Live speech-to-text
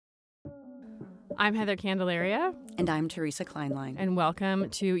I'm Heather Candelaria. And I'm Teresa Kleinlein. And welcome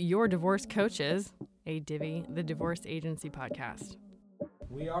to Your Divorce Coaches, a Divvy, the Divorce Agency podcast.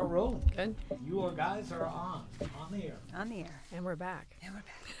 We are rolling. Good. You guys are on the air. On the air. And we're back.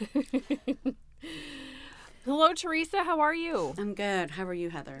 Hello, Teresa. How are you? I'm good. How are you,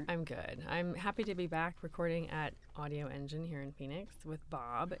 Heather? I'm good. I'm happy to be back recording at Audio Engine here in Phoenix with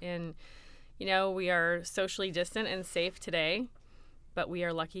Bob. And, you know, we are socially distant and safe today, but we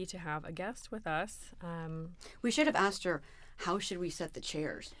are lucky to have a guest with us. We should have asked her, how should we set the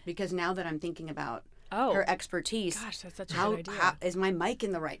chairs? Because now that I'm thinking about her expertise, gosh, that's such a good idea. How is my mic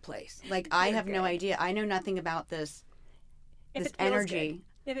in the right place? Like, I have no idea. I know nothing about this energy.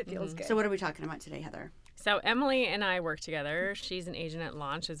 If it feels good. So what are we talking about today, Heather? So Emily and I work together. She's an agent at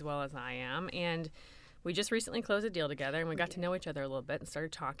Launch as well as I am. And we just recently closed a deal together, and we got to know each other a little bit and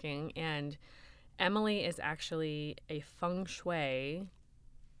started talking. And Emily is actually a feng shui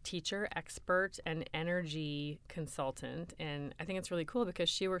teacher, expert, and energy consultant. And I think it's really cool because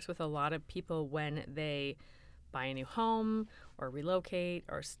she works with a lot of people when they buy a new home or relocate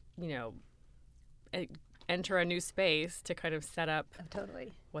or, you know, enter a new space to kind of set up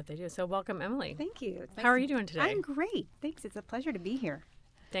what they do. So welcome, Emily. Thank you. How are you doing today? I'm great. Thanks. It's a pleasure to be here.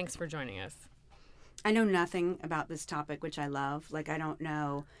 Thanks for joining us. I know nothing about this topic, which I love. Like, I don't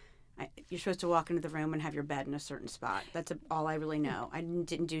know. You're supposed to walk into the room and have your bed in a certain spot. That's all I really know. I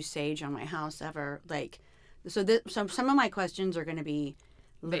didn't do sage on my house ever. Like, so some of my questions are going to be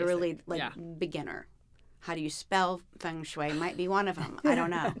literally beginner. How do you spell feng shui? Might be one of them. I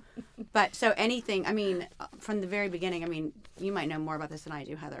don't know. But so anything, I mean, from the very beginning, I mean, you might know more about this than I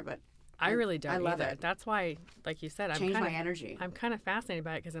do, Heather, but I really don't. I love either. it. That's why, like you said, Change my energy. I'm kind of fascinated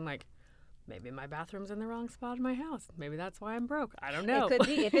by it because I'm like, maybe my bathroom's in the wrong spot in my house. Maybe that's why I'm broke. I don't know. It could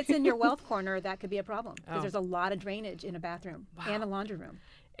be. If it's in your wealth corner, that could be a problem because there's a lot of drainage in a bathroom and a laundry room.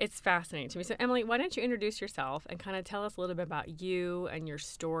 It's fascinating to me. So, Emily, why don't you introduce yourself and kind of tell us a little bit about you and your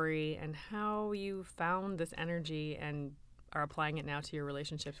story and how you found this energy and are applying it now to your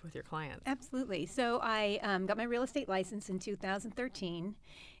relationships with your clients? Absolutely. So I got my real estate license in 2013,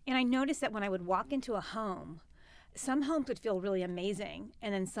 and I noticed that when I would walk into a home, some homes would feel really amazing,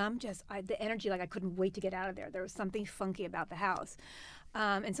 and then some the energy, like I couldn't wait to get out of there. There was something funky about the house.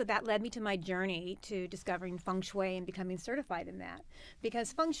 And so that led me to my journey to discovering feng shui and becoming certified in that.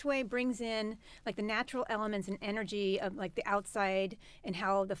 Because feng shui brings in like the natural elements and energy of like the outside and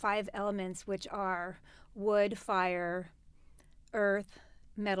how the 5 elements, which are wood, fire, earth,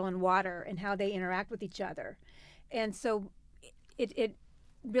 metal, and water, and how they interact with each other. And so it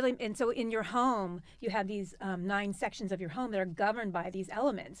really, and so in your home, you have these 9 sections of your home that are governed by these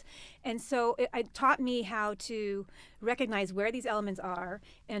elements. And so it taught me how to recognize where these elements are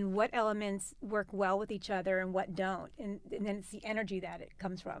and what elements work well with each other and what don't. And then it's the energy that it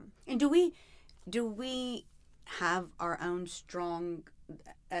comes from. And do we have our own strong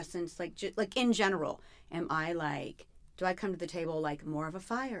essence, like in general? Am I like, do I come to the table like more of a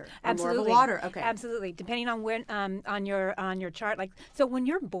fire or Absolutely. more of a water? Okay. Absolutely. Depending on when on your chart, like so when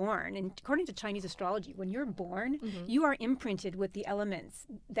you're born, and according to Chinese astrology, when you're born, you are imprinted with the elements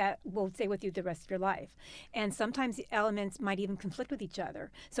that will stay with you the rest of your life. And sometimes the elements might even conflict with each other.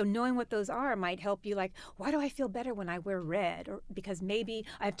 So knowing what those are might help you, like, why do I feel better when I wear red? Or because maybe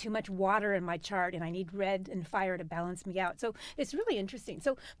I have too much water in my chart and I need red and fire to balance me out. So it's really interesting.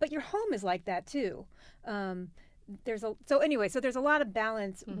 So but your home is like that too. There's a lot of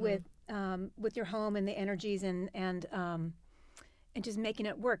balance with your home and the energies and just making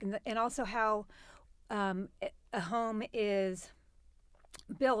it work, and also how a home is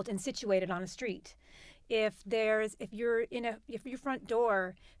built and situated on a street. If your front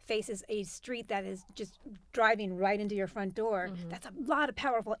door faces a street that is just driving right into your front door, that's a lot of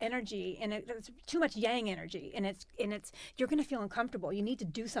powerful energy, and it's too much yang energy, and it's you're going to feel uncomfortable. You need to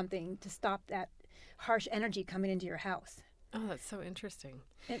do something to stop that harsh energy coming into your house. Oh, that's so interesting.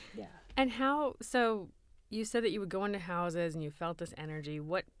 Yeah. And so you said that you would go into houses and you felt this energy.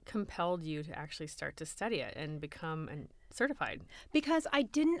 What compelled you to actually start to study it and become certified? Because I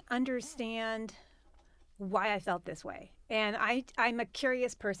didn't understand why I felt this way. And I'm a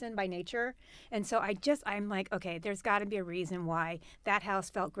curious person by nature. And so I'm like, okay, there's got to be a reason why that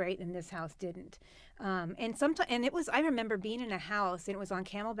house felt great and this house didn't. I remember being in a house, and it was on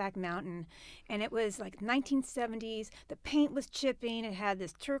Camelback Mountain, and it was like 1970s. The paint was chipping. It had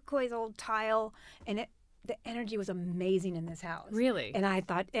this turquoise old tile, and the energy was amazing in this house. Really? And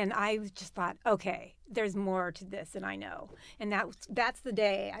I just thought, okay, there's more to this than I know. And that's the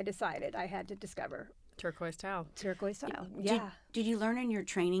day I decided I had to discover turquoise tile. Turquoise tile, yeah. Did you learn in your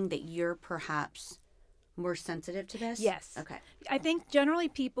training that you're perhaps more sensitive to this? Yes. Okay. I think generally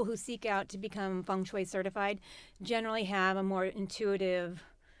people who seek out to become feng shui certified generally have a more intuitive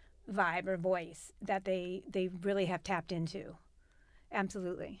vibe or voice that they really have tapped into.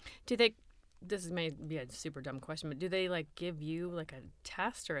 Absolutely. Do they? This may be a super dumb question, but do they like give you like a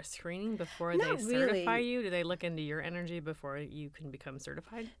test or a screening before Not they certify really. you? Do they look into your energy before you can become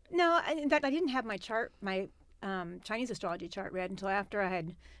certified? No, in fact, I didn't have my chart, my Chinese astrology chart read until after I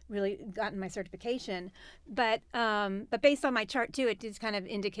had really gotten my certification. But based on my chart too, it does kind of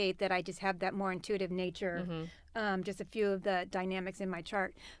indicate that I just have that more intuitive nature. Just a few of the dynamics in my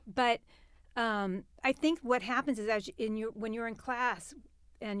chart. But I think what happens is when you're in class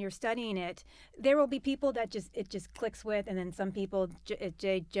and you're studying it, there will be people that it just clicks with, and then some people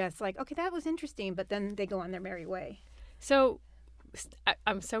they just like, okay, that was interesting, but then they go on their merry way. So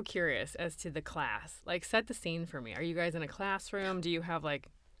I'm so curious as to the class. Like, set the scene for me. Are you guys in a classroom? Do you have like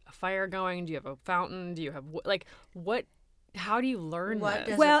a fire going? Do you have a fountain? Do you have what? How do you learn What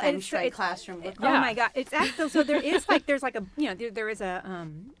this? does a feng shui classroom look like? Oh my God! It's actually so there's like a there is a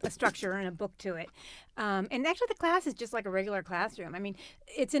structure and a book to it, and actually the class is just like a regular classroom. I mean,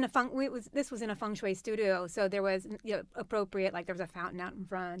 it's in a this was in a feng shui studio, so there was appropriate, like there was a fountain out in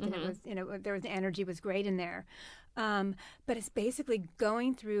front, and it was there was the energy was great in there, but it's basically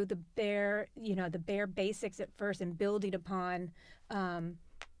going through the bare basics at first and building upon.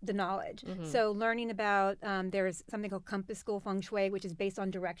 The knowledge. So learning about there's something called Compass School Feng Shui, which is based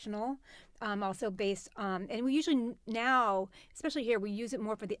on directional, also based on, and we usually now, especially here, we use it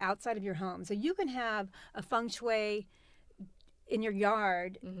more for the outside of your home. So you can have a Feng Shui in your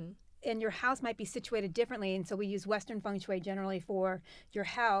yard, and your house might be situated differently, and so we use Western Feng Shui generally for your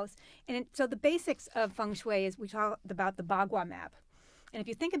house. And so the basics of Feng Shui is we talk about the Bagua map. And if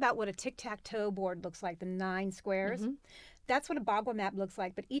you think about what a tic-tac-toe board looks like, the 9 squares, that's what a Bagua map looks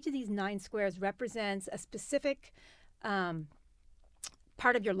like. But each of these 9 squares represents a specific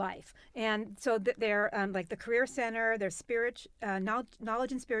part of your life. And so they're like the career center, their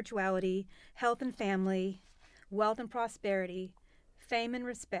knowledge and spirituality, health and family, wealth and prosperity, fame and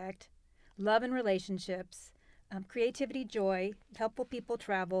respect, love and relationships, creativity, joy, helpful people,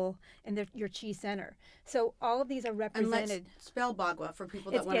 travel, and your chi center. So all of these are represented. And let's spell Bagua for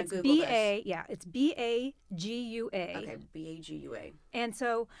people that want to Google B-A, this. It's B-A-G-U-A. Okay, B-A-G-U-A. And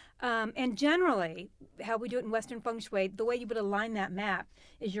so, and generally, how we do it in Western Feng Shui, the way you would align that map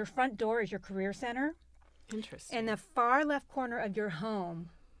is your front door is your career center. Interesting. And the far left corner of your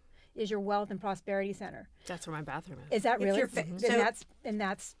home is your wealth and prosperity center. That's where my bathroom is. Is that really? So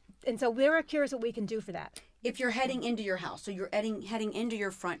and so we're curious what we can do for that. If you're heading into your house, so you're heading into your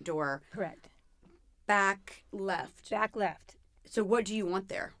front door. Correct. Back left. Back left. So what do you want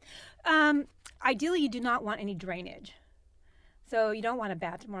there? Ideally, you do not want any drainage. So you don't want a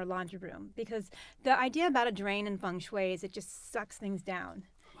bathroom or a laundry room, because the idea about a drain in feng shui is it just sucks things down.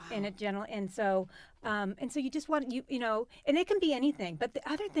 Wow. And so you just want and it can be anything. But the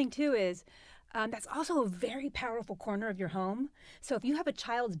other thing too is that's also a very powerful corner of your home. So if you have a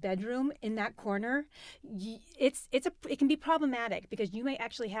child's bedroom in that corner, it can be problematic, because you may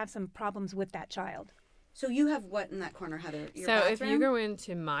actually have some problems with that child. So you have what in that corner, Heather? Your so bathroom? If you go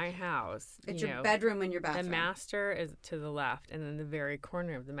into my house, it's your bedroom and your bathroom. The master is to the left, and then the very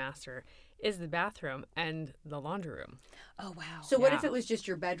corner of the master is the bathroom and the laundry room. Oh wow! So what if it was just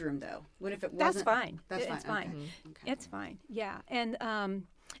your bedroom, though? What if it wasn't? That's fine. That's fine. It's fine. Okay. It's fine. Yeah, and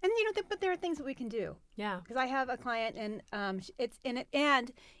but there are things that we can do. Yeah. Because I have a client, and it's in it.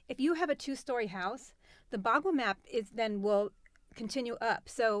 And if you have a 2-story house, the Bagua map will continue up.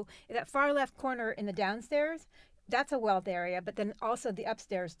 So that far left corner in the downstairs, that's a wealth area, but then also the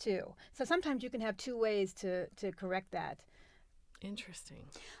upstairs too. So sometimes you can have 2 ways to correct that. Interesting.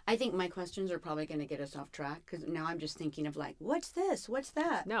 I think my questions are probably going to get us off track, because now I'm just thinking of like, what's this? What's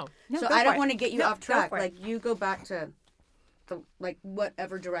that? No. So I don't want to get you off track. Like, you go back to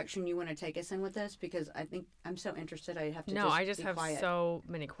whatever direction you want to take us in with this, because I think I'm so interested. I have to. I just have quiet. so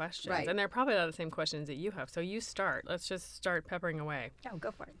many questions, right. And they're probably all the same questions that you have. So you start. Let's just start peppering away. Oh,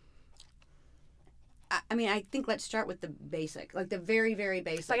 go for it. I mean, I think let's start with the basic, like the very, very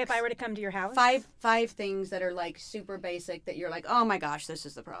basic. Like if I were to come to your house? Five things that are like super basic that you're like, oh my gosh, this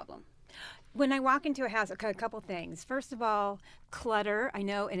is the problem. When I walk into a house, a couple things. First of all, clutter. I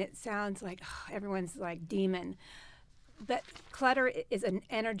know, and it sounds like everyone's like demon. But clutter is an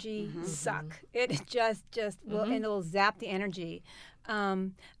energy suck. It just will, and it'll zap the energy.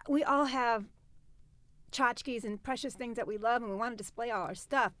 We all have tchotchkes and precious things that we love, and we want to display all our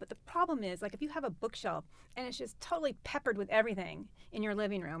stuff. But the problem is, like, if you have a bookshelf and it's just totally peppered with everything in your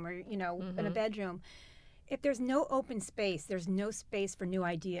living room or in a bedroom, if there's no open space, there's no space for new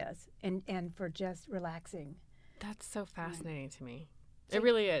ideas and for just relaxing. That's so fascinating to me. It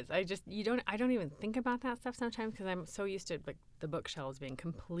really is. I don't even think about that stuff sometimes because I'm so used to like the bookshelves being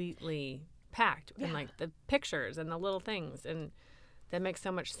completely packed and like the pictures and the little things, and that makes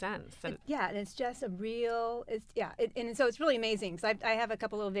so much sense. And it's just a real, and so it's really amazing because I have a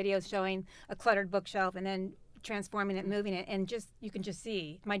couple little videos showing a cluttered bookshelf and then transforming it, moving it, and just you can just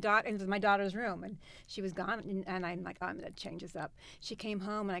see it was my daughter's room, and she was gone, and I'm like, oh, I'm gonna change this up. She came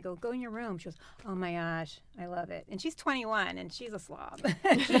home, and I go in your room. She goes, oh my gosh, I love it. And she's 21, and she's a slob,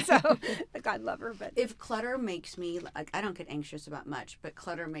 so God love her. But if clutter makes me like, I don't get anxious about much, but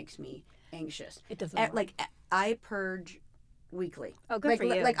clutter makes me anxious. It doesn't. Like I purge weekly. Oh, good for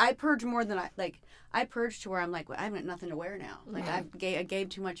you. Like I purge more than I purge to where I'm like, well, I have nothing to wear now. Like I gave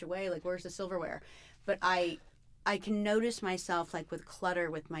too much away. Like where's the silverware? But I can notice myself like with clutter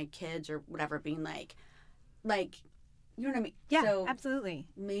with my kids or whatever being like, you know what I mean? Yeah, so absolutely.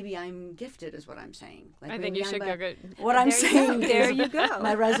 Maybe I'm gifted is what I'm saying. Like I think you should go get. What I'm saying There is you go.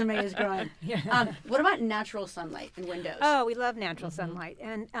 my resume is growing. What about natural sunlight and windows? Oh, we love natural sunlight.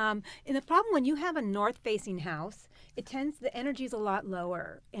 And the problem when you have a north-facing house, the energy is a lot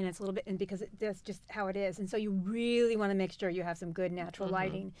lower, and it's a little bit, and because that's just how it is. And so you really want to make sure you have some good natural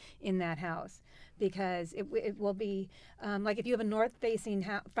lighting in that house, because it will be like if you have a north-facing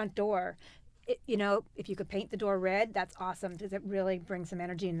front door. If you could paint the door red, that's awesome because it really brings some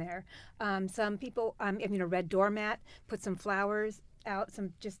energy in there. Some people, a red doormat, put some flowers out,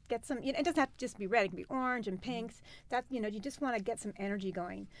 just get some, it doesn't have to just be red, it can be orange and pinks. That, you just want to get some energy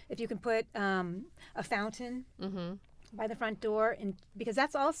going. If you can put a fountain by the front door, and because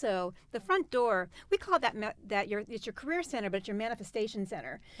that's also the front door, we call that it's your career center, but it's your manifestation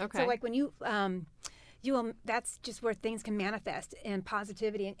center. Okay. So like when you that's just where things can manifest and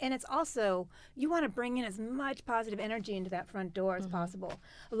positivity. And it's also, you want to bring in as much positive energy into that front door as possible.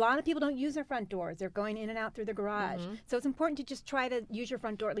 A lot of people don't use their front doors. They're going in and out through the garage. So it's important to just try to use your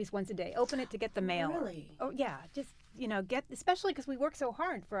front door at least once a day. Open it to get the mail. Really? Oh, yeah. Just, especially because we work so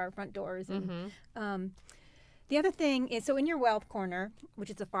hard for our front doors. And, the other thing is, so in your wealth corner, which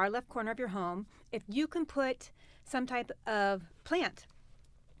is the far left corner of your home, if you can put some type of plant,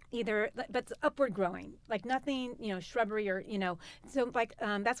 but it's upward growing, like nothing, shrubbery or, so like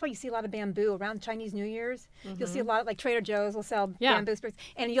that's why you see a lot of bamboo around Chinese New Year's. You'll see a lot of, like Trader Joe's will sell bamboo sprigs,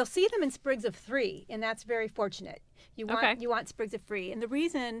 and you'll see them in sprigs of 3, and that's very fortunate. You want sprigs of 3, and the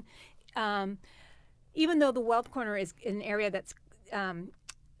reason, even though the wealth corner is an area that's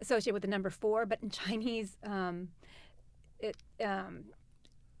associated with the number 4, but in Chinese,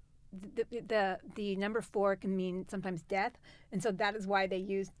 the number 4 can mean sometimes death, and so that is why they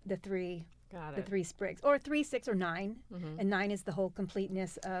use the 3 sprigs, or 3, 6, or 9, and 9 is the whole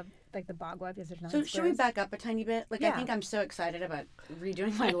completeness of like the bagua, because there's 9 So squares. should we back up a tiny bit? Like I think I'm so excited about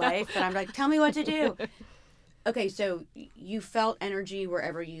redoing my life that I'm like, tell me what to do. Okay, so you felt energy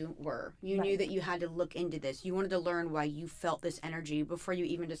wherever you were. You knew that you had to look into this. You wanted to learn why you felt this energy before you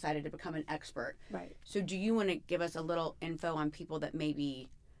even decided to become an expert. Right. So do you want to give us a little info on people that maybe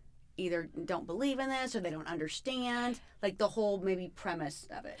either don't believe in this or they don't understand, like the whole maybe premise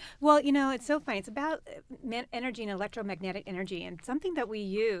of it? Well, it's so funny. It's about energy and electromagnetic energy, and something that we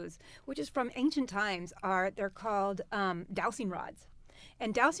use, which is from ancient times, they're called dowsing rods.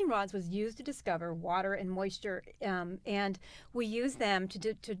 And dowsing rods was used to discover water and moisture, and we use them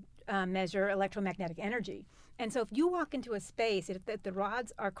to measure electromagnetic energy. And so if you walk into a space, if the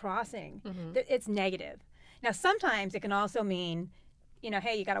rods are crossing, it's negative. Now, sometimes it can also mean,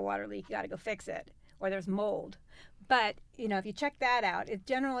 hey, you got a water leak, you got to go fix it, or there's mold. But, if you check that out, if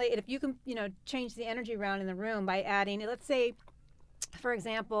you can, change the energy around in the room by adding, let's say, for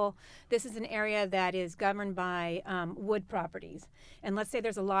example, this is an area that is governed by wood properties. And let's say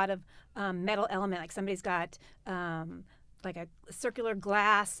there's a lot of metal element, like somebody's got like a circular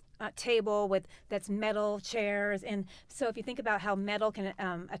glass table that's metal chairs. And so if you think about how metal can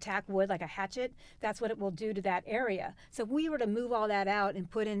attack wood like a hatchet, that's what it will do to that area. So if we were to move all that out and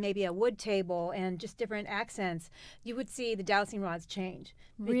put in maybe a wood table and just different accents, you would see the dowsing rods change.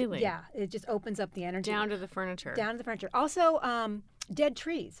 Really? It just opens up the energy. Down to the furniture. Also, dead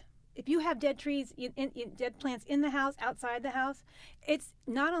trees. If you have dead trees, dead plants in the house, outside the house, it's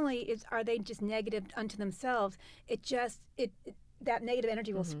not only are they just negative unto themselves, that negative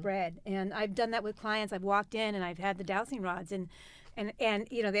energy will spread. And I've done that with clients. I've walked in and I've had the dowsing rods, and the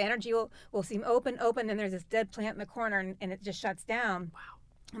energy will seem open, and there's this dead plant in the corner, and it just shuts down.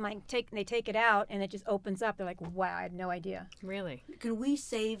 Wow. I'm like, they take it out and it just opens up. They're like, wow, I had no idea. Really? Can we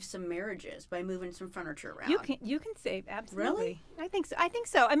save some marriages by moving some furniture around? You can save, absolutely. Really? I think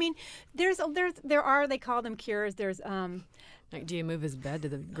so. I mean, there are, they call them cures. There's Like, do you move his bed to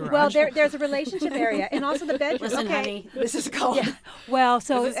the garage? well, there's a relationship area and also the bedroom. Listen, okay. honey, this is called. Yeah. Well,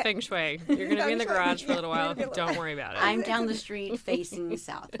 so This is feng shui. You're going to be in the garage for a little while. Don't worry about it. I'm down the street facing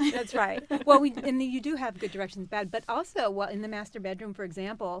south. that's right. Well, you do have good directions, bad, but also, well, in the master bedroom, for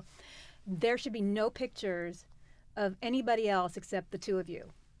example, there should be no pictures of anybody else except the two of you.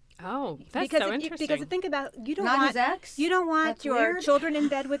 Oh, that's because so interesting. Because think about you don't Not want his ex? you don't want That's your weird. children in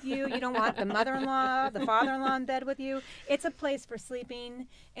bed with you. You don't want the mother-in-law, the father-in-law in bed with you. It's a place for sleeping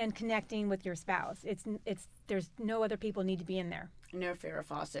and connecting with your spouse. There's no other people need to be in there. No Farrah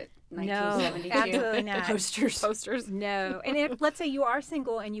Fawcett, No, 1972. absolutely not. Posters. No. And if let's say you are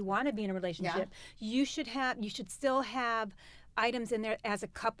single and you want to be in a relationship, you should still have items in there as a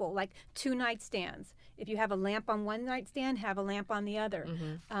couple, like 2 nightstands. If you have a lamp on one nightstand, have a lamp on the other.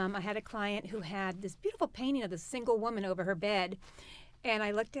 I had a client who had this beautiful painting of this single woman over her bed. And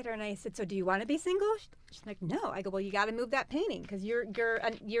I looked at her and I said, "So do you want to be single?" She's like, "No." I go, "Well, you got to move that painting because you're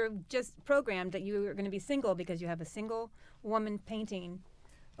just programmed that you are going to be single because you have a single woman painting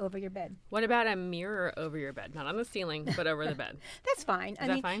over your bed." What about a mirror over your bed? Not on the ceiling, but over the bed. That's fine. Is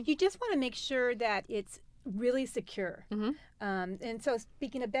that fine? You just want to make sure that it's really secure. And so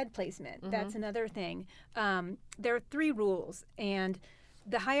speaking of bed placement, that's another thing. There are 3 rules, and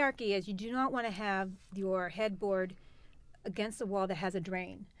the hierarchy is you do not want to have your headboard against a wall that has a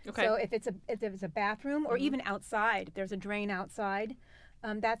drain. Okay. So if it's a bathroom or even outside, if there's a drain outside,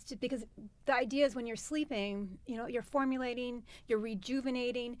 that's just because the idea is when you're sleeping, you're formulating, you're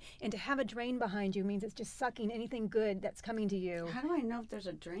rejuvenating, and to have a drain behind you means it's just sucking anything good that's coming to you. How do I know if there's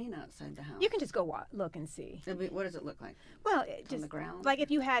a drain outside the house? You can just go look and see. What does it look like? Well, On the ground? like if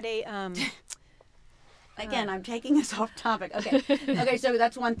you had a Again, I'm taking us off topic. Okay. Okay, so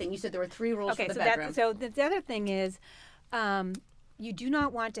that's one thing. You said there were 3 rules for the bedroom. So the other thing is, you do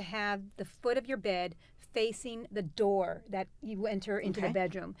not want to have the foot of your bed facing the door that you enter into the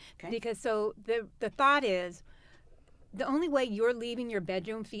bedroom. Okay. Because so the thought is, the only way you're leaving your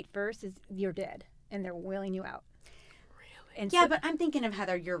bedroom feet first is you're dead, and they're wheeling you out. Really? And Yeah, so, but I'm thinking of,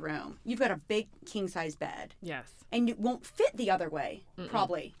 Heather, your room. You've got a big king-size bed. Yes. And you won't fit the other way,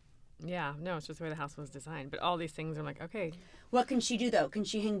 probably. Yeah. No, it's just the way the house was designed. But all these things, I'm like, okay. What can she do, though? Can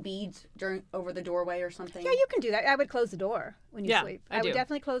she hang beads over the doorway or something? yeah, you can do that. I would close the door when you sleep. I do. would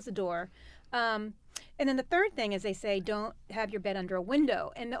definitely close the door. And then the third thing is they say don't have your bed under a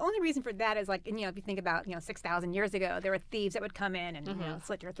window. And the only reason for that is like, if you think about, 6,000 years ago, there were thieves that would come in and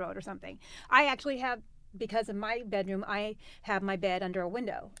slit your throat or something. I actually have, because of my bedroom, I have my bed under a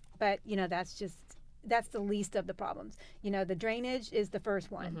window. But, that's the least of the problems. The drainage is the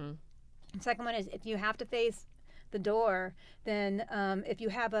first one. The second one is if you have to face the door, then if you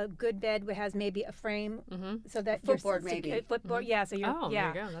have a good bed that has maybe a frame, so that Footboard maybe. Footboard, yeah. So you're, Oh,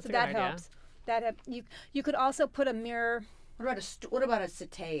 yeah. there you go. That's so a that good idea. helps. You could also put a mirror. What about a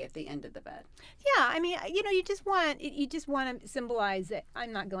settee at the end of the bed? Yeah, I mean, you just want to symbolize that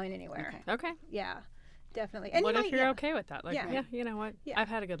I'm not going anywhere. Okay. Okay. Yeah, definitely. And What if you're yeah. okay with that? Like, Yeah. you know what? Yeah. I've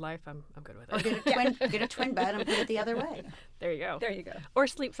had a good life. I'm good with Or it. get a twin bed and put it the other way. There you go. There you go. Or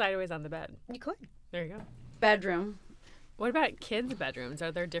sleep sideways on the bed. You could. There you go. Bedroom. What about kids' bedrooms?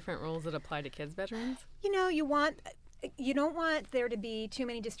 Are there different rules that apply to kids' bedrooms? You don't want there to be too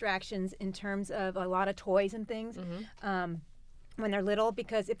many distractions in terms of a lot of toys and things when they're little,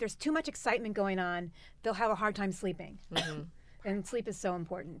 because if there's too much excitement going on, they'll have a hard time sleeping. And sleep is so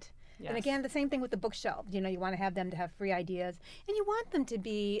important. Yes. And again, the same thing with the bookshelf. You want to have them to have free ideas, and you want them to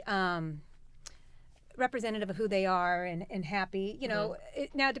be representative of who they are and happy.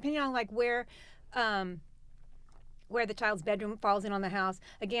 Now, depending on like where the child's bedroom falls in on the house.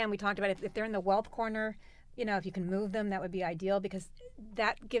 Again, we talked about if they're in the wealth corner, if you can move them, that would be ideal, because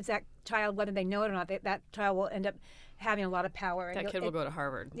that gives that child, whether they know it or not, that child will end up having a lot lot of power. That kid will go to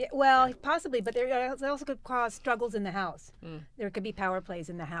Harvard. Yeah, well, possibly, but it also could cause struggles in the house. There could be power plays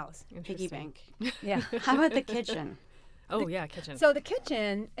in the house. Piggy bank. Yeah. How about the kitchen? Oh, yeah, kitchen. So the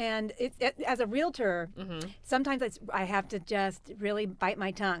kitchen, and as a realtor, sometimes I have to just really bite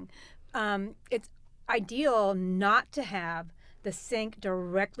my tongue. It's ideal not to have the sink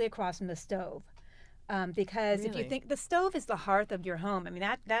directly across from the stove. Because if you Really? think the stove is the hearth of your home, I mean,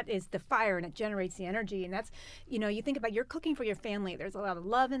 that is the fire, and it generates the energy. And that's, you think about, you're cooking for your family. There's a lot of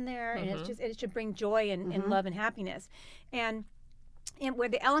love in there, and it should bring joy and love and happiness. And and where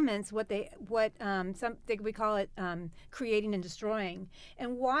the elements, we call it creating and destroying,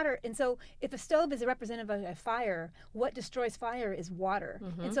 and water. And so, if a stove is a representative of a fire, what destroys fire is water.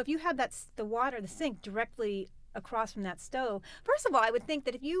 And so, if you have the sink directly across from that stove, first of all, I would think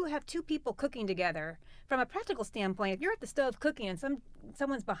that if you have two people cooking together, from a practical standpoint, if you're at the stove cooking and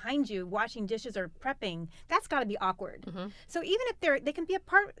someone's behind you washing dishes or prepping, that's got to be awkward. So even if they can be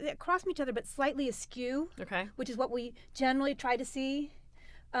across from each other but slightly askew, which is what we generally try to see.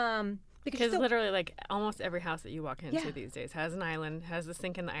 Because literally, like, almost every house that you walk into these days has an island, has the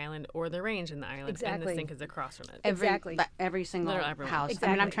sink in the island, or the range in the island, and the sink is across from it. Every single house. Exactly.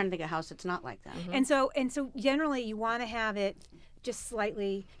 I mean, I'm trying to think of a house that's not like that. And so generally, you want to have it just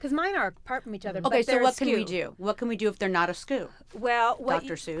slightly, because mine are apart from each other. Okay, but so what can we do? What can we do if they're not askew? Well,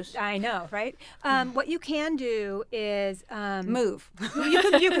 Dr. Seuss. I know, right? What you can do is move.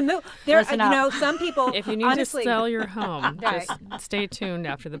 You can move. Some people. If you need to sell your home, just stay tuned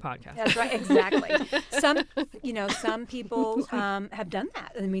after the podcast. That's right, exactly. Some people have done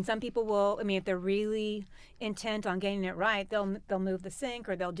that. I mean, some people will. I mean, if they're really intent on getting it right, they'll move the sink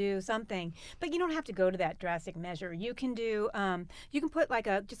or they'll do something. But you don't have to go to that drastic measure. You can do. You can put like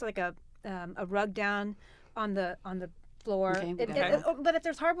a rug down on the floor. But if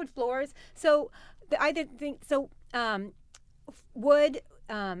there's hardwood floors, wood.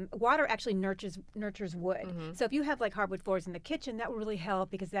 Water actually nurtures wood. So if you have like hardwood floors in the kitchen, that will really help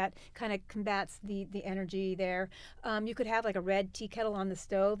because that kind of combats the energy there. You could have like a red tea kettle on the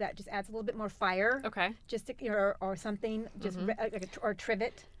stove that just adds a little bit more fire. Just or something, just or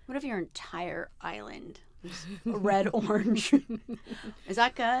trivet. What if your entire island is red orange? Is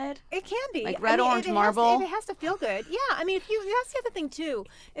that good? It can be. Like red orange marble? It has to feel good. Yeah, I mean, that's the other thing too.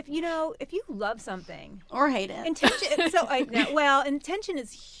 If you love something or hate it, intention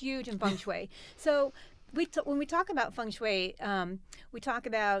is huge in feng shui. So when we talk about feng shui, we talk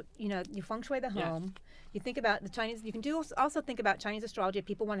about you feng shui the home. You think about the Chinese. You can also think about Chinese astrology. If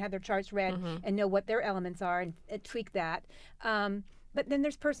people want to have their charts read and know what their elements are and tweak that. But then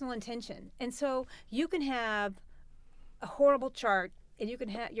there's personal intention. And so you can have a horrible chart and you can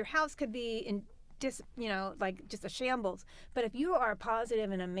have, your house could be in like just a shambles. But if you are a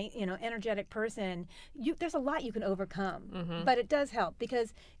positive and energetic person, there's a lot you can overcome. But it does help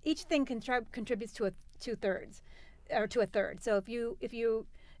because each thing contributes to to a third. So if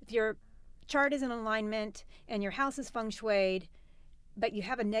your chart is in alignment and your house is feng shuied, but you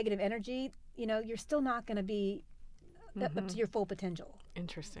have a negative energy, you're still not going to be up to your full potential.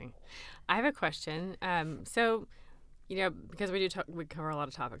 Interesting. I have a question. So, because we cover a lot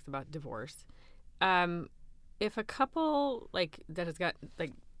of topics about divorce. If a couple that has got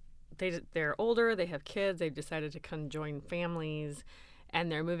they're older, they have kids, they've decided to conjoin families, and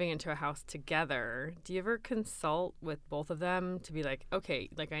they're moving into a house together, do you ever consult with both of them to be like, okay,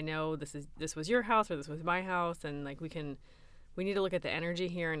 I know this was your house or this was my house, and we need to look at the energy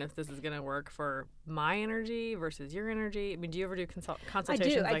here and if this is going to work for my energy versus your energy. I mean, do you ever do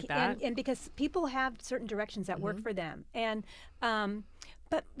consultations like that? And because people have certain directions that work for them. And,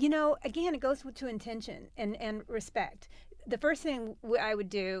 but, again, it goes to intention and respect. The first thing I would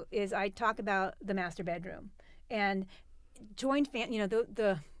do is I talk about the master bedroom. And joint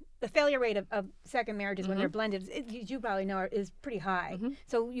the failure rate of second marriages when they're blended, you probably know, is pretty high.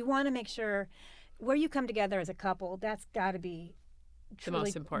 So you want to make sure where you come together as a couple, that's got to be the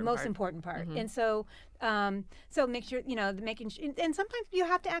most important part. And so make sure, and sometimes you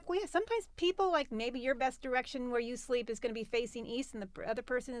have to acquiesce. Sometimes people, maybe your best direction where you sleep is going to be facing east and the other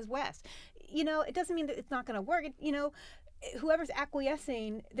person is west. It doesn't mean that it's not going to work. Whoever's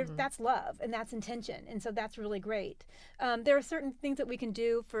acquiescing, that's love and that's intention. And so that's really great. There are certain things that we can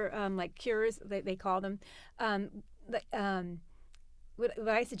do for like cures, they call them. What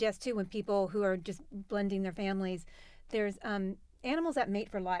I suggest too, when people who are just blending their families, there's animals that mate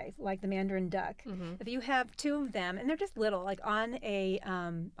for life, like the mandarin duck. If you have two of them, and they're just little, like on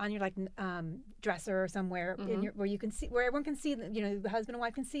your dresser or somewhere, where you can see, where everyone can see them, the husband and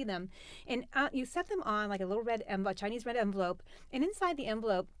wife can see them, and you set them on like a little red envelope, Chinese red envelope, and inside the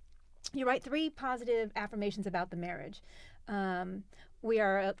envelope, you write 3 positive affirmations about the marriage. We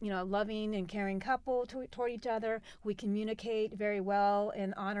are a loving and caring couple toward each other. We communicate very well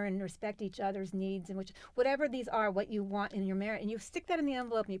and honor and respect each other's needs, and whatever these are, what you want in your marriage. And you stick that in the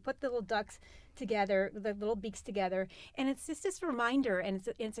envelope and you put the little ducks together, the little beaks together. And it's just this reminder, and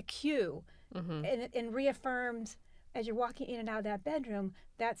it's a cue. And it reaffirms as you're walking in and out of that bedroom,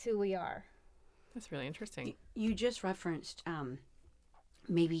 that's who we are. That's really interesting. You just referenced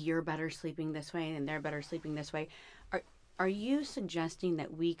maybe you're better sleeping this way and they're better sleeping this way. Are you suggesting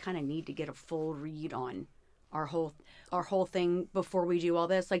that we kind of need to get a full read on our whole thing before we do all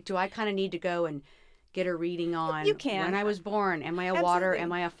this? Like, do I kind of need to go and get a reading on You can. when I was born? Am I a water? Absolutely.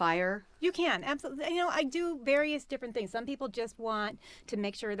 Am I a fire? You can, absolutely. You know, I do various different things. Some people just want to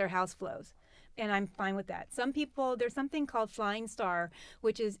make sure their house flows, and I'm fine with that. Some people, there's something called flying star,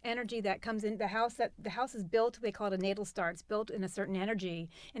 which is energy that comes in the house. That the house is built, they call it a natal star. It's built in a certain energy,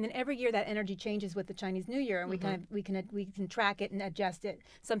 and then every year that energy changes with the Chinese New Year, and we can track it and adjust it.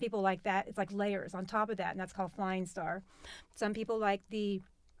 Some people like that. It's like layers on top of that, and that's called flying star. Some people like the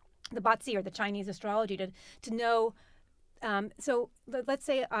Batzi, or the Chinese astrology, to know. So let's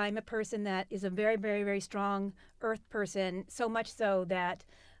say I'm a person that is a very, very, very strong earth person, so much so that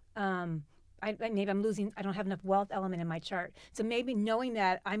maybe I'm losing, I don't have enough wealth element in my chart. So maybe knowing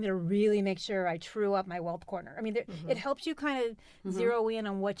that, I'm going to really make sure I true up my wealth corner. I mean, it helps you kind of zero in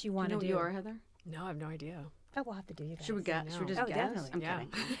on what you want to do. You know what you are, Heather? No, I have no idea. Oh, we'll have to do you guys. Should we guess? Should we just Oh, guess? definitely. I'm Yeah.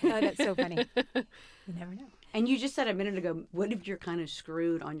 kidding. Oh, that's so funny. You never know. And you just said a minute ago, what if you're kind of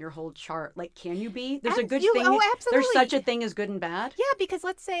screwed on your whole chart? Like, can you be? There's a good thing. Oh, absolutely. There's such a thing as good and bad. Yeah, because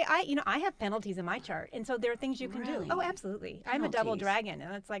let's say I have penalties in my chart, and so there are things you can Really? do. Oh, absolutely. I'm a double Penalties. dragon,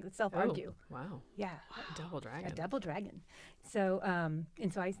 and it's like self-argue. Oh, wow. Yeah. Double dragon. A double dragon. So,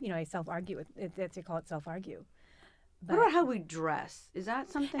 and so I self-argue with it. That's they call it self-argue. What about how we dress? Is that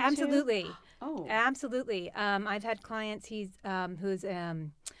something too? Absolutely. Oh. Absolutely. I've had clients. Who's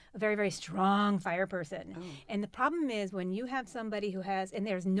a very, very strong fire person, and the problem is when you have somebody who has, and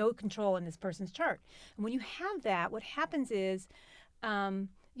there's no control in this person's chart, and when you have that, what happens is, first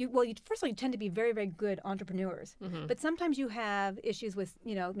of all, you tend to be very, very good entrepreneurs, but sometimes you have issues with,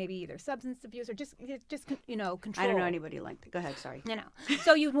 maybe either substance abuse or just control. I don't know anybody like that. Go ahead. Sorry. No.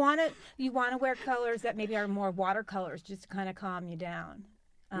 So you want to wear colors that maybe are more watercolors, just to kind of calm you down.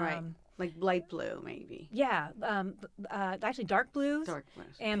 Right. Like light blue, maybe. Yeah. Actually, dark blues. Dark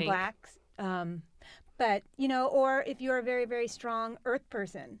blues. And Pink. blacks. But or if you're a very, very strong earth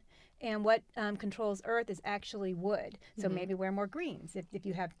person, and what controls earth is actually wood. So maybe wear more greens if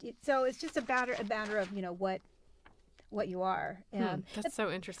you have. So it's just a matter of what you are. That's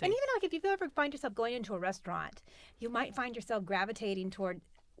so interesting. And even like if you ever find yourself going into a restaurant, you might find yourself gravitating toward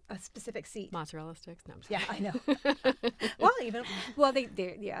a specific seat. Mozzarella sticks? No, I'm just Yeah, I know.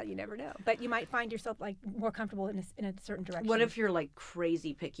 You never know. But you might find yourself like more comfortable in a certain direction. What if you're like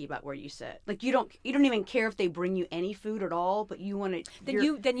crazy picky about where you sit? Like you don't even care if they bring you any food at all, but you want to.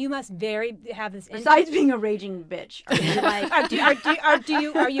 Then you must have this. Besides being a raging bitch, are you like?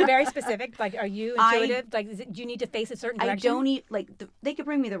 Are you very specific? Like, are you intuitive? Do you need to face a certain direction? I don't eat they could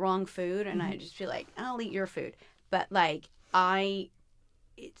bring me the wrong food, and I just feel like I'll eat your food. But like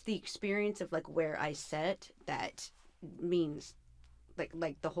it's the experience of like where I sit that means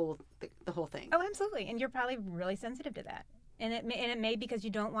like the whole thing. Oh, absolutely. And you're probably really sensitive to that. And it may because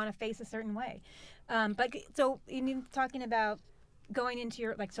you don't want to face a certain way. But so you mean talking about going into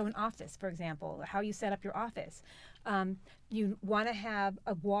your an office, for example, how you set up your office. You want to have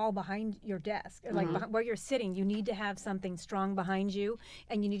a wall behind your desk, or where you're sitting. You need to have something strong behind you,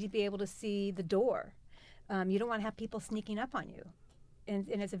 and you need to be able to see the door. You don't want to have people sneaking up on you. And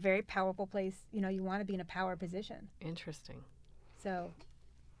it's a very powerful place. You want to be in a power position. Interesting. So,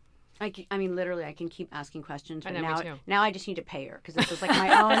 I mean, literally, I can keep asking questions. But I know, me too. now I just need to pay her because this is like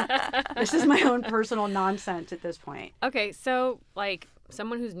my own. This is my own personal nonsense at this point. Okay, so like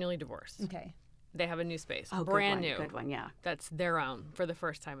someone who's newly divorced, okay. They have a new space, Oh, brand new. Good one, yeah. That's their own for the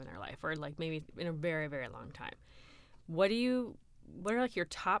first time in their life, or like maybe in a very, very long time. What are like your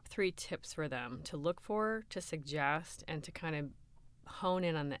top 3 tips for them to look for, to suggest, and to kind of hone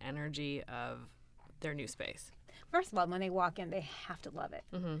in on the energy of their new space? First of all, when they walk in, they have to love it.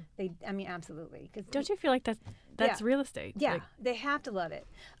 Mm-hmm. Absolutely. Don't you feel like that's real estate? Yeah, they have to love it.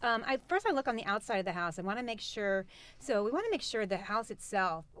 I look on the outside of the house. I want to make sure. So we want to make sure the house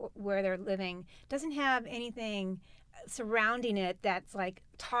itself, where they're living, doesn't have anything surrounding it that's like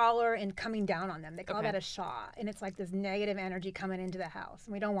taller and coming down on them. They call that a shaw, and it's like this negative energy coming into the house,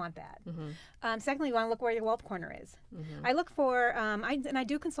 and we don't want that. Mm-hmm. Secondly, you want to look where your wealth corner is. Mm-hmm. I look for I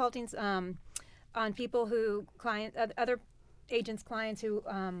do consultings on people other agents' clients who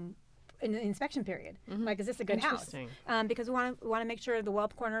in the inspection period. Mm-hmm. Like, is this a good house? Because we want to make sure the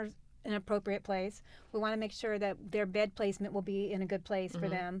wealth corner is in an appropriate place. We want to make sure that their bed placement will be in a good place for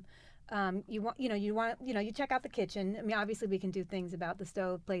them. You check out the kitchen. I mean, obviously we can do things about the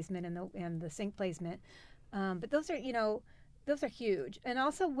stove placement and the sink placement, but those are huge. And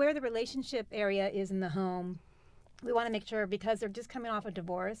also where the relationship area is in the home. We want to make sure, because they're just coming off a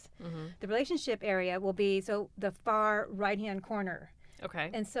divorce, the relationship area will be the far right-hand corner. Okay.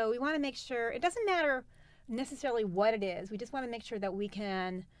 And so we want to make sure, it doesn't matter necessarily what it is. We just want to make sure that we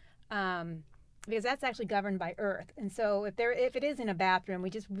can because that's actually governed by Earth. And so if it is in a bathroom, we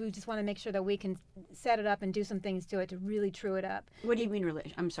just want to make sure that we can set it up and do some things to it to really true it up. What do you mean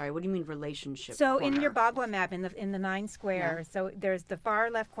I'm sorry. What do you mean relationship? So corner? in your Bagua map, in the 9 squares, so there's the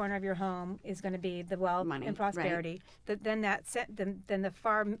far left corner of your home is going to be the wealth Money, and prosperity. Then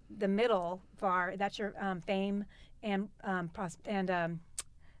the middle far, that's your fame and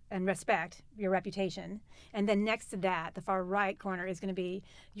and respect, your reputation. And then next to that, the far right corner is going to be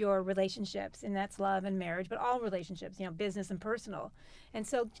your relationships, and that's love and marriage, but all relationships, business and personal. And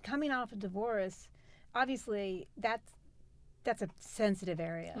so coming off of divorce, obviously that's a sensitive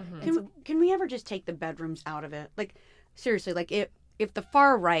area. Can we ever just take the bedrooms out of it? Like, seriously, like if the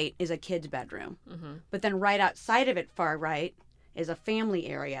far right is a kid's bedroom, but then right outside of it, far right, is a family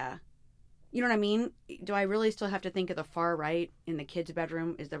area. You know what I mean? Do I really still have to think of the far right in the kid's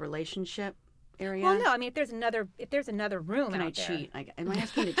bedroom is the relationship area? Well, no. I mean, if there's another room, Can out I there, cheat? Am I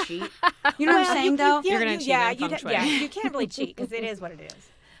asking to cheat? You know what I'm saying, though? You're gonna cheat on feng shui. you can't really cheat because it is what it is.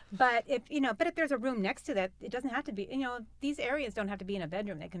 But if there's a room next to that, it doesn't have to be. These areas don't have to be in a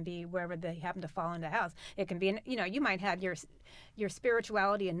bedroom. They can be wherever they happen to fall into a house. It can be in. You might have your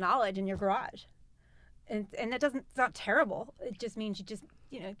spirituality and knowledge in your garage, and it's not terrible. It just means you just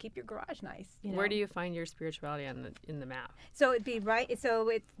keep your garage nice. Where do you find your spirituality in the map? So it'd be right. So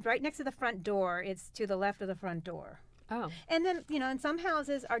it's right next to the front door. It's to the left of the front door. Oh. And then and some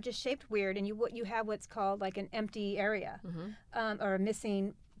houses are just shaped weird, and you have what's called like an empty area, or a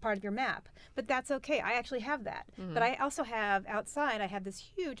missing part of your map. But that's okay. I actually have that. But I also have outside. I have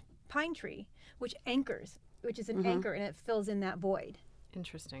this huge pine tree which is an anchor, and it fills in that void.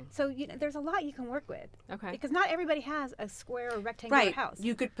 Interesting. So there's a lot you can work with. Okay. Because not everybody has a square or rectangular house.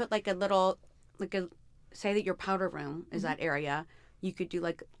 You could put like a little, say that your powder room is that area. You could do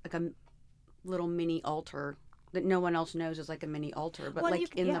like a little mini altar that no one else knows is like a mini altar, but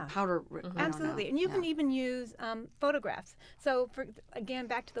the powder room. Absolutely. And you can even use photographs. So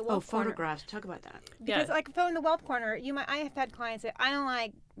back to the wealth corner. Photographs. Talk about that. Because in the wealth corner, I have had clients say, I don't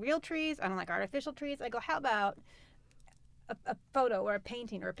like real trees. I don't like artificial trees. I go, how about a photo or a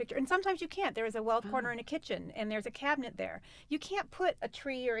painting or a picture? And sometimes you can't. There is a wealth corner in a kitchen, and there's a cabinet there. You can't put a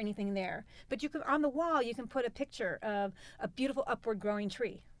tree or anything there, but you can, on the wall, you can put a picture of a beautiful upward growing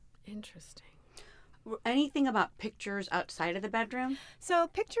tree. Interesting. Anything about pictures outside of the bedroom? So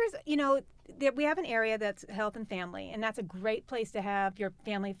pictures, we have an area that's health and family, and that's a great place to have your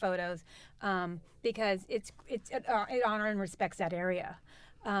family photos, because it honor and respects that area.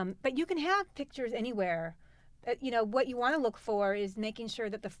 But you can have pictures anywhere. What you want to look for is making sure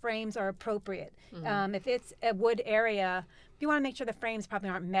that the frames are appropriate. If it's a wood area, you want to make sure the frames probably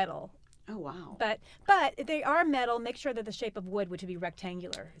aren't metal. Oh, wow. But if they are metal, make sure that the shape of wood would be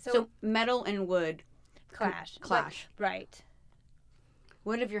rectangular. So metal and wood clash. Right.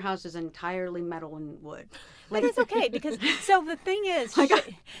 What if your house is entirely metal and wood? But it's okay, because so the thing is,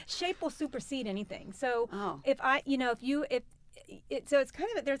 shape will supersede anything. So so it's kind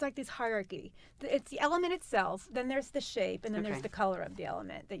of, there's like this hierarchy. It's the element itself, then there's the shape, and then there's the color of the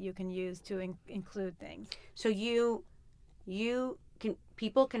element that you can use to include things. So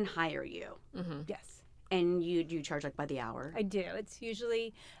people can hire you. Yes. And you charge like by the hour? I do. It's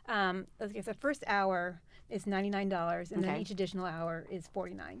usually, the first hour is $99, and then each additional hour is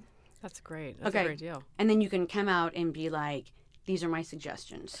 $49. That's great. That's a great deal. And then you can come out and be like, these are my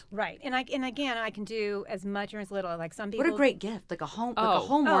suggestions. Right. And I can do as much or as little. Like some people. What a great gift! Like a home.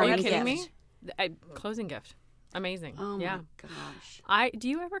 Are you kidding me? Closing gift. Amazing. Oh yeah. my gosh. Do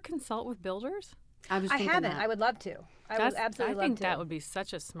you ever consult with builders? I haven't. I would love to. I would absolutely love to. I think that would be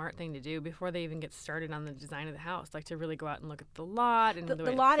such a smart thing to do before they even get started on the design of the house. Like to really go out and look at the lot and the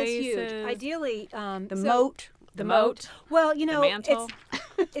way lot it is faces. huge. Ideally, the moat. The moat. Well, the mantle.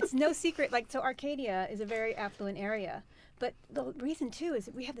 it's no secret. Like, so Arcadia is a very affluent area. But the reason, too, is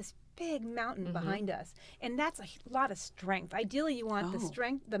that we have this big mountain behind us. And that's a lot of strength. Ideally, you want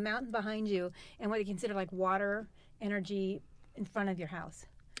the mountain behind you, and what you consider like water, energy in front of your house.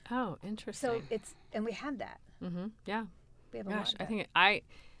 Oh, interesting. So and we have that. Yeah. We have a lot of that. I think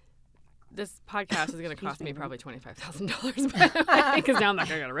this podcast is going to cost me probably $25,000 because now I'm like,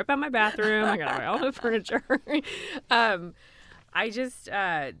 I got to rip out my bathroom. I got to buy all the furniture.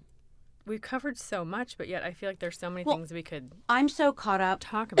 We've covered so much, but yet I feel like there's so many things we could. I'm so caught up.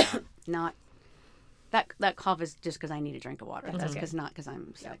 Talk about. Not that cough is just because I need a drink of water. That's not because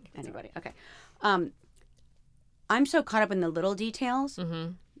I'm sick. Anybody? Okay. I'm so caught up in the little details,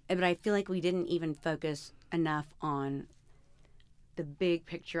 but I feel like we didn't even focus enough on the big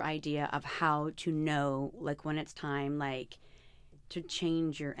picture idea of how to know, like, when it's time, like, to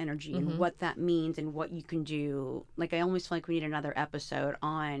change your energy and what that means and what you can do. Like, I almost feel like we need another episode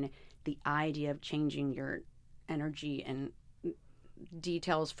on the idea of changing your energy and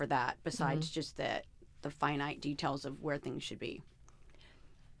details for that besides just the finite details of where things should be.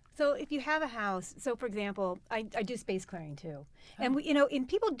 So if you have a house, so for example, I do space clearing too. And we, you know, and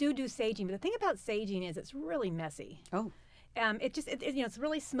people do saging, but the thing about saging is it's really messy. Oh. You know, it's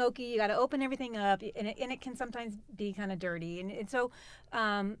really smoky. You got to open everything up, and it can sometimes be kind of dirty. And so,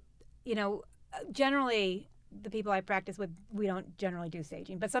 you know, generally the people I practice with, we don't generally do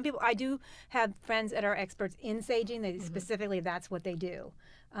saging. But some people, I do have friends that are experts in saging. They specifically, that's what they do.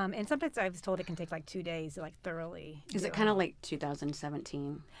 And sometimes I was told it can take like 2 days to like thoroughly. Is it kind of like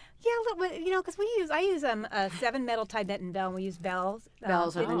 2017? Yeah, a little bit, you know, because I use a 7 metal Tibetan bell, and we use bells.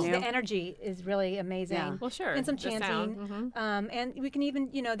 Bells are the new. The energy is really amazing. Yeah. Well, sure. And some The chanting. sound. And we can even,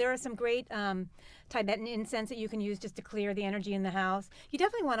 you know, there are some great Tibetan incense that you can use just to clear the energy in the house. You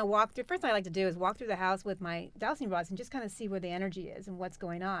definitely want to walk through. First thing I like to do is walk through the house with my dowsing rods and just kind of see where the energy is and what's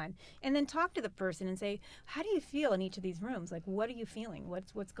going on. And then talk to the person and say, how do you feel in each of these rooms? Like, what are you feeling?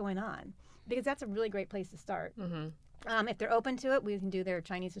 What's going on? Because that's a really great place to start. If they're open to it, we can do their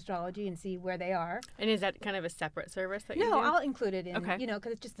Chinese astrology and see where they are. And is that kind of a separate service that you do? No, I'll include it in, Okay. you know,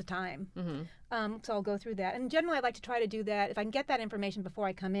 because it's just the time. So I'll go through that. And generally, I like to try to do that if I can get that information before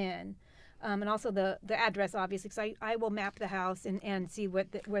I come in. And also the address, obviously, because I will map the house and see where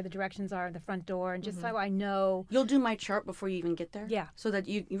the directions are in the front door, and just so I know. You'll do my chart before you even get there? Yeah. So that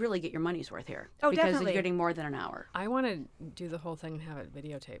you really get your money's worth here. Oh, because definitely. you're getting more than an hour. I want to do the whole thing and have it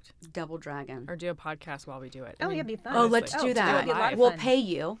videotaped, Double dragon. or do a podcast while we do it. Oh, yeah, it'd be fun. Oh, let's honestly. do that that. would be a lot of We'll fun. pay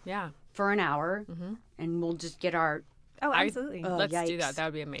you Yeah. for an hour, and we'll just get our. Oh, absolutely. Oh, Let's do yikes. that. That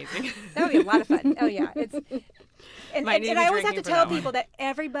would be amazing. That would be a lot of fun. Oh, yeah. And Might need to be I always have to drinking for tell that one. people that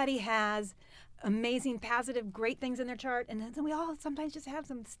everybody has amazing, positive, great things in their chart, and then we all sometimes just have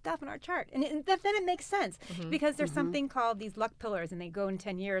some stuff in our chart, and then it makes sense because there's something called these luck pillars, and they go in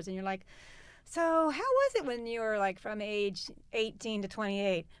 10 years, and you're like, so how was it when you were like from age 18 to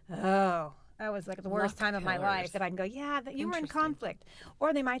 28? Oh, that was like the worst Luck time of my pillars. life. That I can go, yeah, that you were in Interesting. conflict,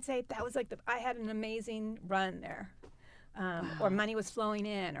 or they might say that was like I had an amazing run there, or money was flowing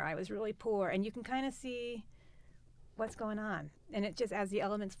in, or I was really poor, and you can kind of see what's going on, and it just as the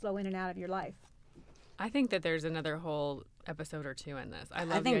elements flow in and out of your life. I think that there's another whole episode or two in this. I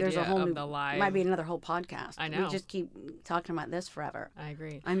love think the there's idea a whole of new. the live. Might be another whole podcast. I know. We just keep talking about this forever. I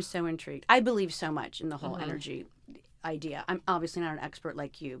agree. I'm so intrigued. I believe so much in the whole energy idea. I'm obviously not an expert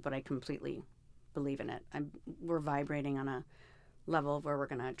like you, but I completely believe in it. We're vibrating on a level of where we're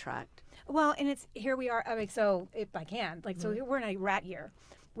going to attract. Well, and it's here we are. I mean, so if I can, like, so here we're in a rat year,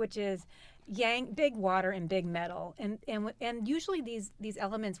 which is yang, big water and big metal, and usually these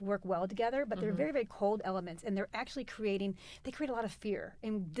elements work well together, but they're very, very cold elements, and they're actually create a lot of fear,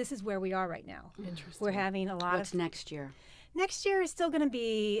 and this is where we are right now. Interesting. We're having a lot What's of next year? next year is still going to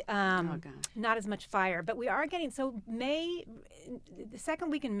be gosh. not as much fire, but we are getting May, the second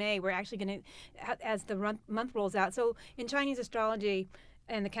week in May, we're actually going to, as the month rolls out. So in Chinese astrology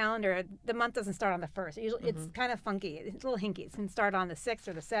and the calendar, the month doesn't start on the 1st. Usually it's kind of funky. It's a little hinky. It can start on the 6th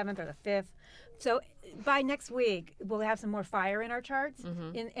or the 7th or the 5th. So by next week, we'll have some more fire in our charts.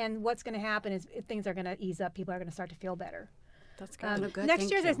 And what's going to happen is things are going to ease up. People are going to start to feel better. That's good. Good, Next thank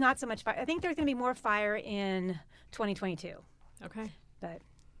year, you. there's not so much fire. I think there's going to be more fire in 2022. Okay. But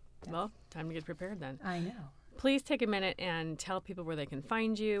Well, time to get prepared then. I know. Please take a minute and tell people where they can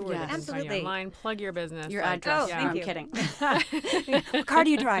find you, where Yes. they can find Absolutely. you online. Plug your business. Your like- address. Oh, No, thank I'm you. kidding. What car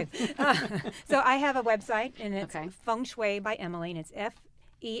do you drive? So I have a website, and it's Okay. Feng Shui by Emily, and it's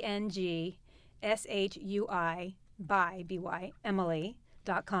FENGSHUI by BY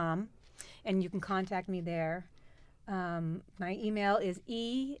Emily.com, and you can contact me there. My email is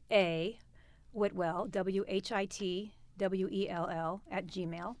EA Whitwell, WHITWELL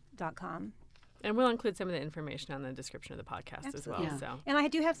 @gmail.com. And we'll include some of the information on the description of the podcast as well. Absolutely. So And I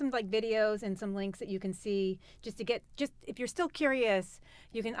do have some like videos and some links that you can see just if you're still curious,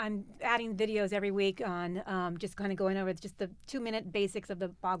 I'm adding videos every week on just kind of going over just the 2-minute basics of the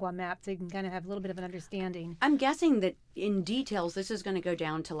Bagua map, so you can kind of have a little bit of an understanding. I'm guessing that in details, this is going to go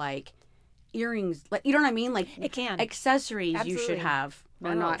down to like earrings, like, you know what I mean? Like It can. accessories you Absolutely. should have or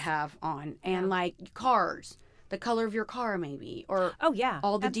Metals. not have on, and like cars, the color of your car maybe, or Oh yeah,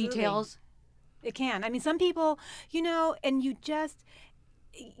 all the absolutely. details. It can. I mean, some people, and you just,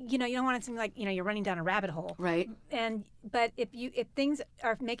 you don't want to seem like you're running down a rabbit hole. Right. But if things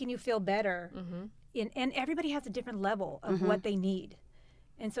are making you feel better, and everybody has a different level of what they need.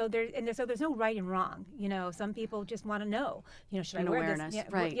 And so there's no right and wrong. Some people just want to know, should I An wear awareness, this? Yeah,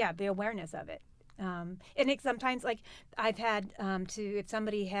 right. Yeah, the awareness of it. And it sometimes, like I've had if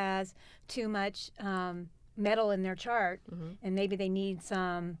somebody has too much metal in their chart, and maybe they need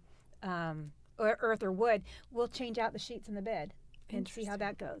some or earth or wood, we'll change out the sheets in the bed and see how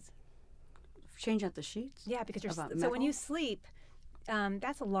that goes. Change out the sheets? Yeah, because you're About so when metal? you sleep,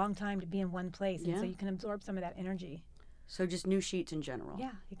 that's a long time to be in one place, and so Yeah. you can absorb some of that energy. So just new sheets in general.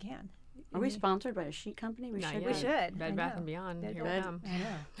 Yeah, you can. Are we sponsored by a sheet company? We Not should yet. We be. should. Bed I Bath know. and Beyond. Bed Here Bath-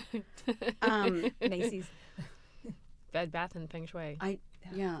 we come. I know. Um, Macy's. Bed Bath and Feng Shui.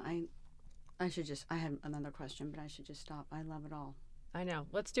 I should just. I had another question, but I should just stop. I love it all. I know.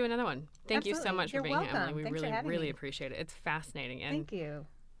 Let's do another one. Thank you so Absolutely. much You're for being here, welcome. Emily. We Thanks for really, having really me. appreciate it. It's fascinating, and Thank you.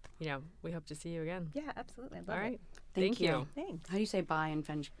 we hope to see you again. Yeah, absolutely. I love All right. it. Thank you. Thanks. How do you say bye in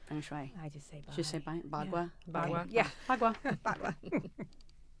Feng Shui? I just say bye. Just say bye. Bagua. Bagua. Yeah. Bagua. Bagua.